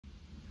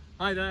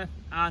Hi there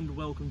and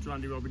welcome to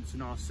Andy Robinson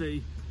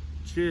RC.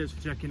 Cheers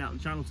for checking out the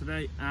channel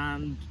today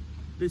and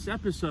this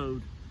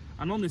episode.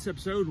 And on this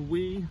episode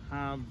we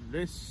have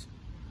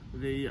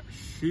the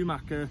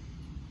Schumacher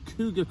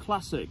Cougar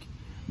Classic.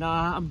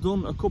 Now I've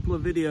done a couple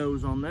of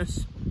videos on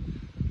this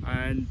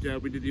and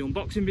we did the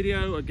unboxing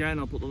video. Again,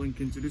 I'll put the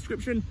link into the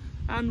description.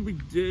 And we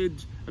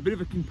did a bit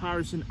of a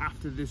comparison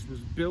after this was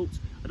built.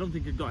 I don't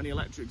think it got any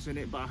electrics in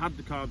it, but I had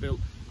the car built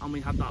and we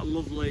had that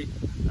lovely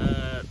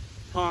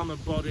Palmer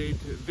bodied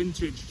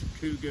vintage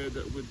Cougar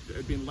that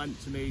had been lent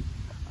to me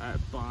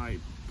by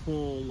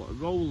Paul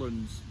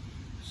Rowlands.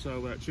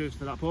 So cheers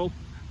for that, Paul.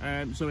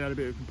 So we had a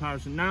bit of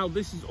comparison. Now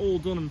this is all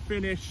done and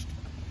finished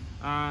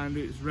and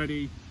it's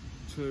ready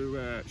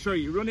to show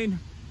you running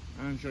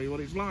and show you what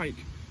it's like.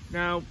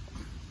 Now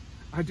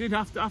I did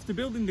have to, after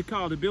building the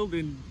car, the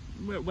building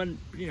went,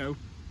 you know,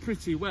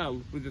 pretty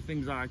well with the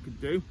things I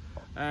could do,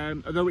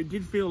 although it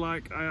did feel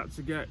like I had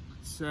to get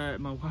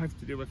my wife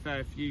to do a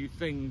fair few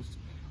things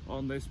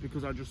on this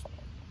because I just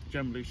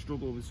generally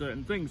struggle with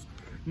certain things.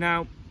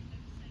 Now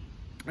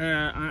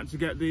I had to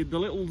get the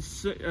little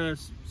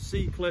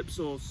C-clips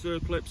or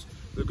circlips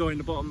that go in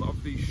the bottom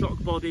of the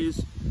shock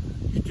bodies.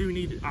 You do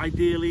need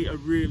ideally a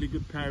really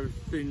good pair of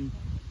thin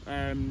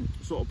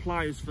sort of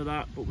pliers for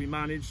that, but we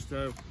managed.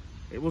 So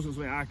it wasn't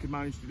something I could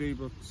manage to do,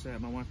 but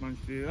my wife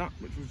managed to do that,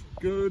 which was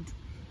good.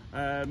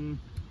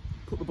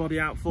 Cut the body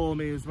out for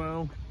me as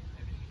well,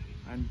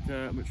 and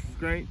which was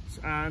great.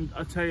 And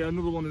I tell you,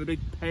 another one of the big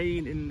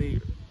pain in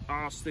the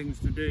arse things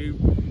to do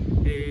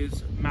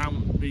is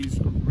mount these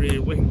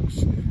rear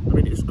wings. I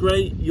mean, it's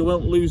great, you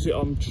won't lose it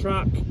on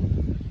track,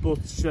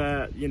 but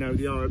you know,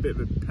 they are a bit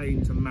of a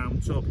pain to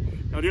mount up.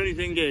 Now the only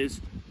thing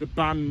is, the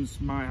bands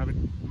might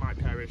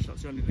perish.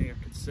 That's the only thing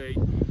I could see.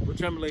 But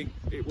generally,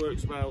 it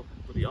works well,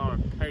 but they are a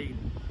pain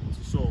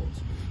to sort.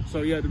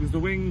 So yeah, there was the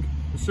wing,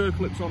 the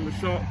circlips on the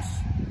shocks.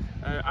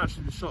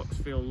 Actually, the shocks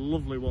feel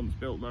lovely once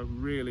built though,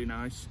 really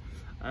nice.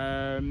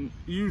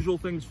 Usual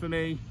things for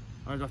me,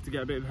 I'd have to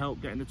get a bit of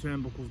help getting the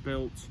turnbuckles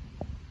built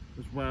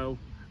as well.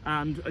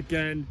 And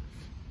again,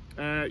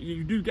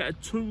 you do get a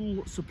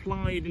tool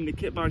supplied in the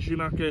kit by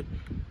Schumacher,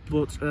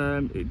 but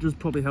it does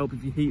probably help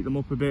if you heat them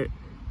up a bit.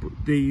 But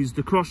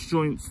the cross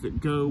joints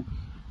that go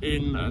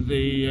in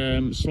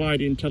the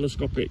sliding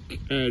telescopic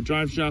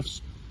drive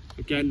shafts,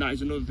 again, that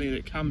is another thing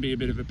that can be a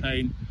bit of a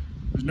pain.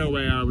 There's no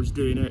way I was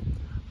doing it,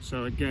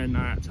 so again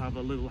I had to have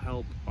a little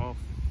help off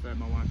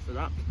my wife for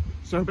that.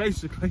 So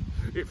basically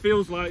it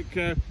feels like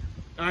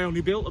I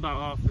only built about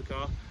half the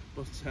car,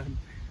 but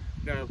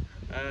no,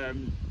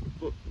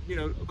 but you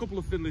know, a couple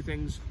of fiddly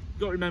things.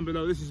 Got to remember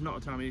though, this is not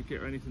a Tamiya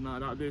kit or anything like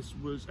that. This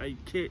was a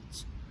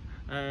kit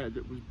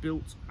that was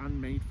built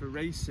and made for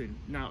racing.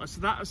 Now,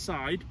 so that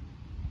aside,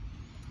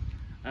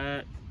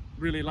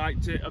 really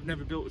liked it. I've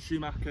never built a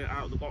Schumacher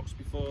out of the box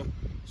before,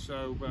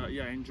 so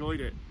yeah, enjoyed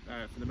it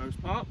for the most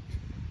part.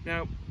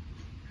 Now,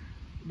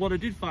 what I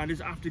did find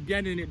is after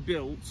getting it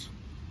built,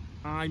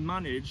 I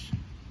managed,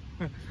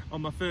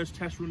 on my first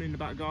test run in the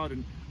back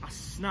garden, I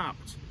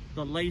snapped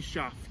the lace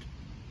shaft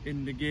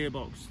in the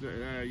gearbox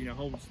that you know,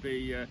 holds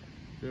the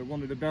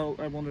one of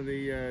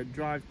the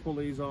drive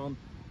pulleys on,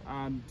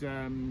 and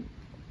the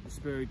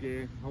spur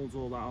gear holds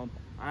all that on.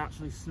 I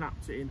actually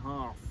snapped it in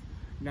half.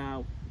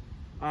 Now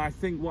I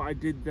think what I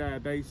did there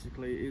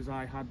basically is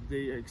I had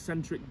the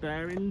eccentric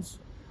bearings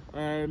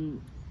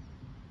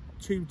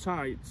too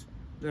tight.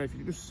 There, if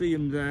you just see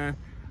them there,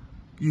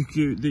 you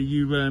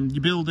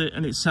build it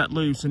and it's set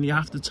loose, and you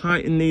have to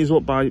tighten these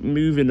up by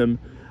moving them,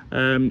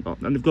 and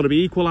they've got to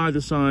be equal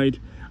either side.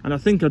 And I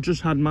think I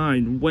just had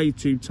mine way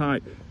too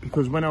tight,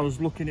 because when I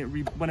was looking at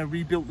when I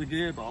rebuilt the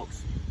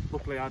gearbox,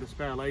 luckily I had a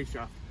spare lace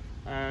shaft.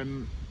 I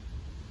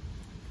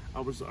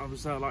was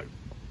like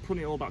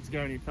putting it all back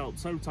together, and it felt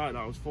so tight that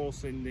I was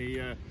forcing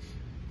the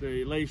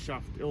lace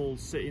shaft all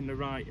sit in the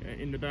right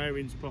in the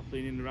bearings properly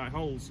and in the right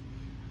holes.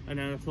 And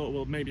then I thought,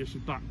 well, maybe I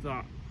should back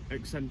that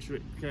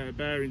eccentric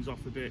bearings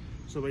off a bit.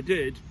 So I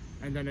did,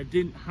 and then I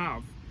didn't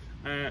have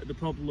the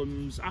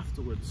problems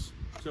afterwards.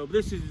 So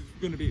this is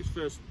going to be its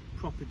first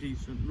proper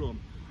decent run.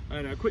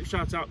 And a quick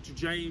shout out to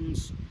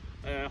James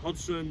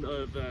Hodson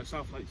of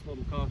South Lakes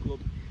Model Car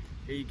Club.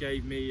 He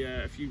gave me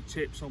a few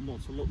tips on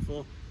what to look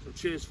for, so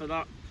cheers for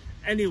that.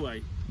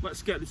 Anyway,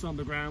 let's get this on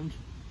the ground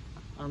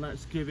and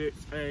let's give it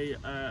a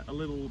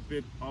little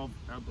bit of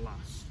a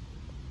blast.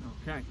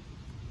 Okay.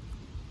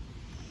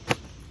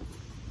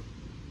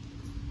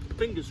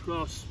 Fingers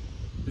crossed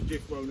the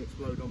diff won't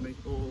explode on me,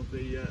 or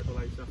the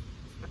laser.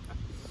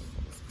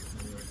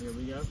 Anyway, here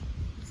we go.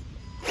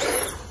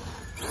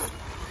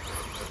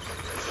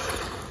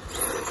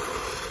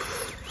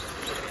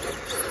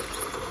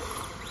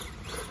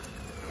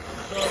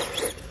 So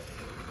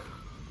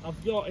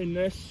I've got in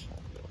this,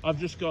 I've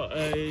just got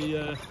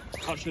a,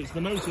 actually it's the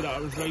motor that I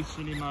was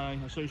racing in my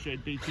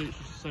Associated B2, it's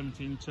just a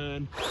 17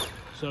 turn,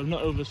 so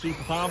not over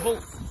super powerful,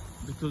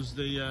 because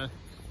the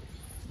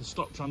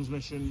stock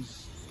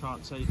transmissions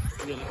can't take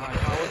really high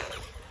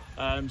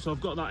power. So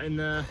I've got that in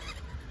there.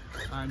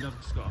 And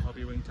I've just got a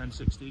Hobby Wing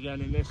 1060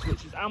 again in this,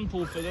 which is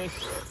ample for this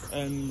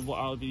and what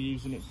I'll be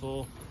using it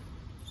for.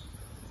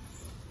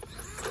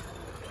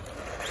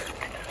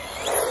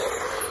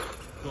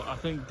 But I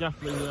think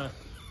definitely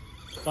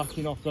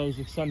backing off those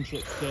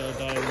eccentric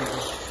bearings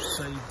will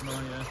save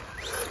my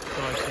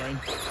drivetrain.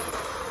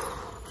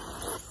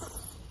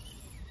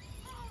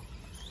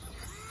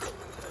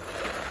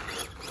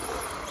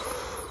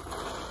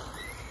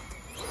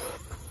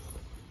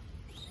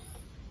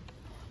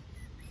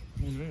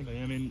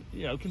 Really, I mean,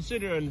 you know,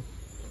 considering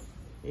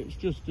it's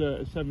just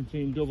a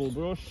 17 double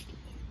brushed,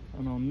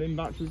 and on limb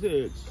batteries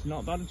it's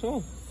not bad at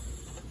all.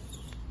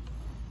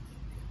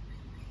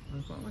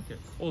 I quite like it.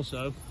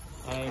 Also,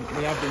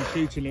 we have been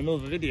shooting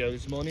another video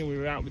this morning. We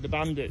were out with the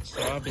bandits,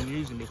 so I've been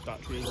using this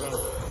battery as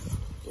well.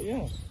 But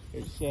yeah,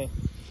 it's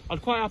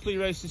I'd quite happily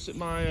race this at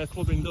my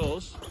club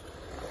indoors.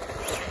 I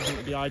think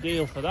it'd be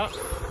ideal for that.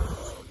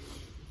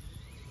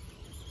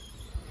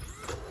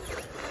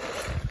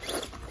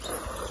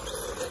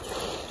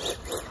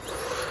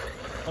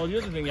 Oh, the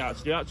other thing I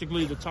had to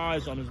glue the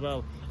tyres on as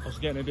well. I was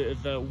getting a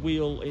bit of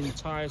wheel in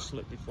tyre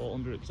slip before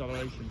under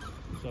acceleration.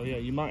 So yeah,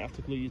 you might have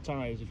to glue your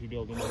tyres if you're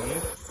building one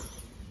here.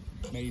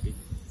 Maybe.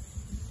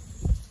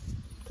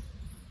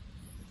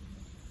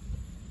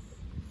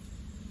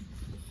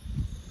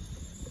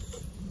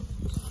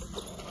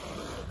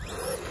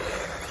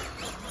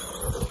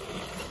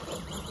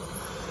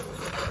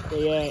 But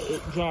yeah,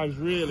 it drives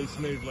really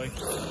smoothly.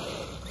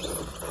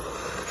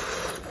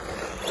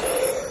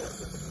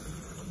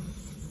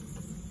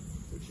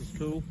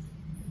 Cool.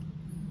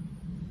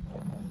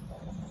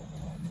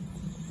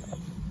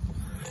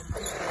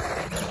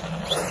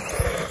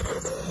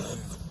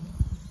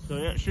 So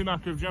yeah,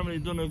 Schumacher have generally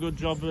done a good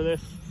job with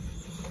this.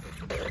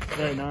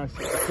 Very nice.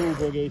 It's a cool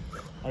buggy.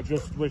 I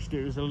just wished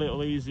it was a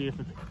little easier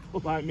for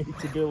people like me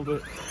to build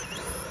it.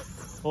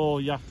 Or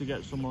you have to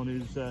get someone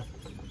who's a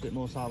bit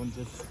more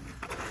talented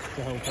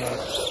to help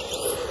out.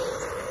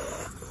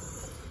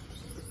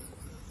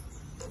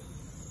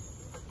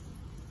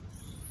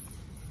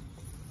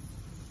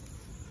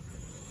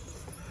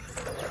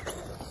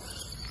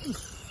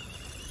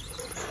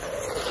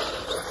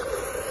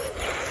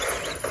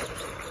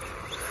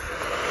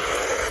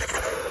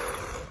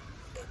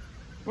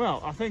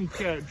 Well, I think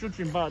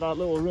judging by that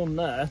little run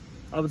there,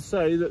 I would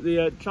say that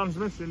the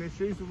transmission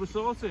issues were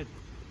sorted.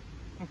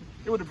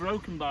 It would have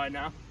broken by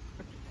now.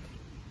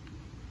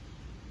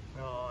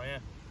 Oh yeah.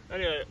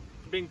 Anyway,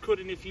 been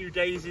cutting a few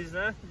daisies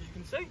there, as you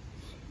can see.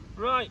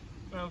 Right,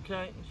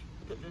 okay, let's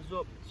put this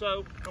up.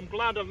 So I'm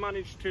glad I've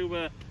managed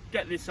to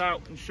get this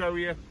out and show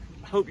you.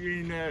 I hope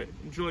you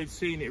enjoyed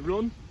seeing it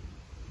run.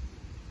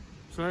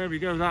 So there we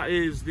go, that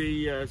is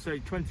the say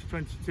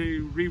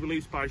 2022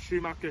 re-released by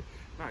Schumacher.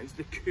 That is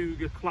the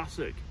Cougar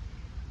Classic,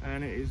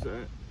 and it is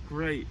a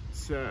great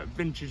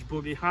vintage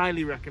buggy.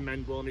 Highly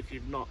recommend one if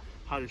you've not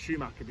had a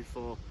Schumacher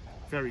before.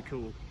 Very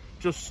cool.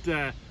 Just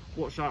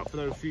watch out for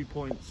those few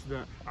points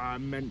that I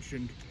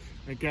mentioned.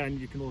 Again,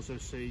 you can also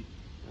see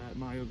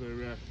my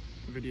other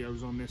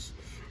videos on this.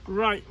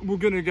 Right, we're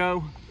gonna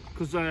go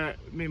because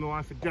me and my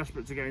wife are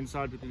desperate to get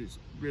inside because it's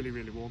really,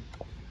 really warm.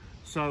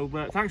 So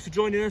thanks for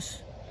joining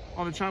us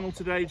on the channel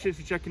today. Cheers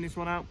for checking this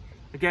one out.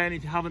 Again,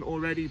 if you haven't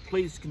already,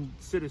 please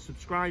consider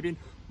subscribing.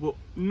 We're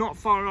not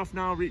far off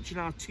now, reaching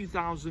our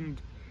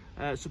 2,000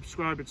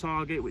 subscriber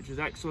target, which is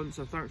excellent.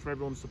 So thanks for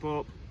everyone's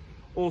support.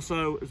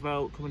 Also, as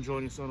well, come and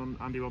join us on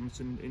Andy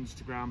Robinson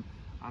Instagram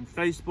and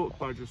Facebook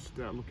by just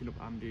looking up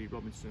Andy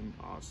Robinson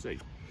RC.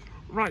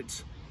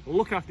 Right,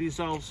 look after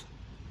yourselves,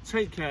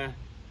 take care,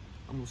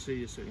 and we'll see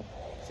you soon.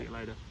 See you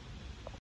later.